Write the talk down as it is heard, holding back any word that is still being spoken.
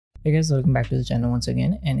Hey guys, welcome back to the channel once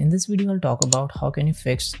again, and in this video I'll talk about how can you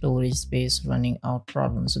fix storage space running out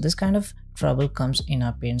problem. So this kind of trouble comes in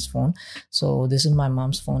our parents' phone. So this is my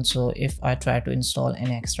mom's phone, so if I try to install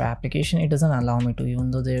an extra application, it doesn't allow me to,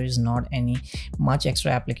 even though there is not any much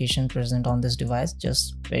extra application present on this device,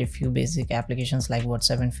 just very few basic applications like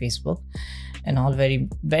WhatsApp and Facebook, and all very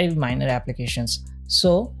minor applications.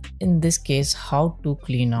 So in this case, how to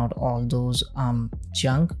clean out all those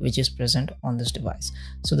junk which is present on this device.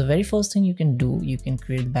 So the very first thing you can do, you can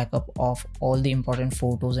create backup of all the important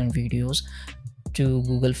photos and videos to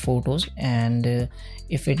Google Photos, and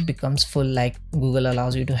if it becomes full, like Google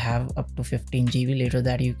allows you to have up to 15 GB, later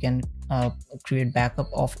that you can create backup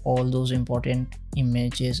of all those important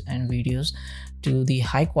images and videos to the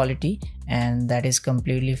high quality, and that is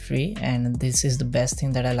completely free. And this is the best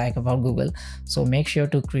thing that I like about Google. So make sure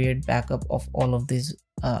to create backup of all of these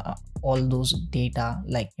all those data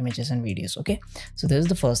like images and videos. Okay, so this is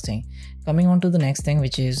the first thing. Coming on to the next thing,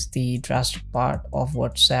 which is the drastic part of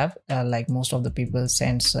WhatsApp. Like most of the people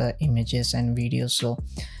sends images and videos, so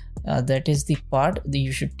that is the part that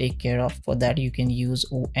you should take care of. For that, you can use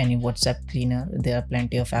any WhatsApp cleaner. There are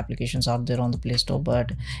plenty of applications out there on the Play Store,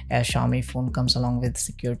 but as Xiaomi phone comes along with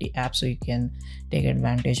security app, so you can take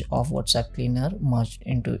advantage of WhatsApp cleaner merged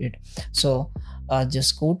into it. So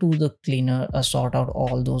just go to the cleaner, sort out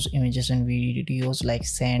all those images and videos like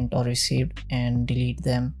sent or received, and delete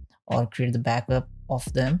them or create the backup of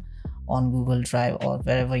them on Google Drive or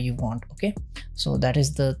wherever you want. Okay, so that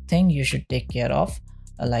is the thing you should take care of,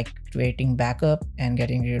 like creating backup and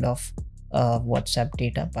getting rid of WhatsApp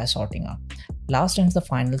data by sorting out. Last and the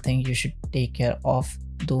final thing, you should take care of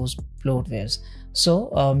those bloatwares.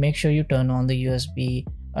 So make sure you turn on the USB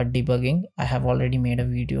debugging. I have already made a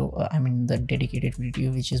video, the dedicated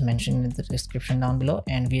video, which is mentioned in the description down below,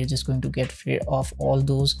 and we are just going to get rid of all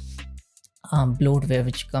those bloatware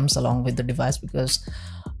which comes along with the device, because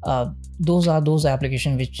those are those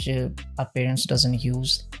applications which our parents doesn't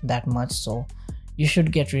use that much. So you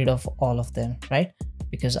should get rid of all of them, right?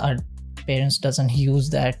 Because our parents doesn't use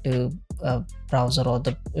that browser or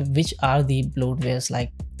the which are the bloatwares,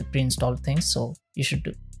 like the pre-installed things, so you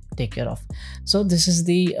should take care of. So this is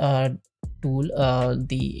the tool,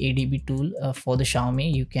 the ADB tool for the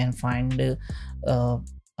Xiaomi. You can find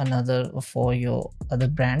another for your other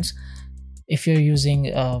brands if you're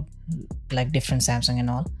using like different Samsung and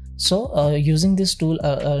all. So using this tool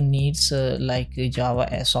needs like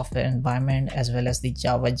Java software environment, as well as the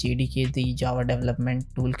Java JDK, the Java development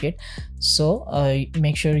toolkit. So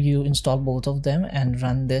make sure you install both of them and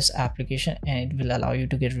run this application, and it will allow you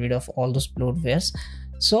to get rid of all those bloatwares.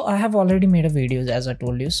 So I have already made a video, as I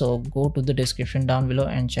told you, so go to the description down below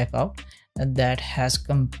and check out. That has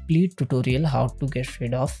complete tutorial how to get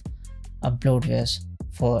rid of bloatwares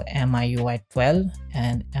for MIUI 12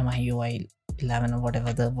 and MIUI 11 or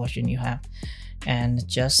whatever the version you have, and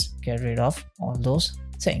just get rid of all those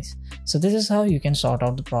things. So this is how you can sort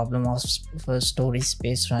out the problem of storage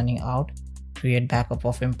space running out, create backup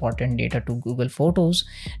of important data to Google Photos,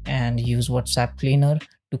 and use WhatsApp cleaner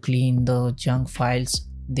to clean the junk files,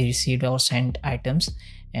 the received or sent items,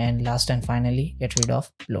 and last and finally get rid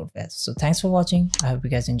of bloatware. So thanks for watching. I hope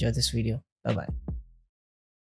you guys enjoyed this video. Bye bye.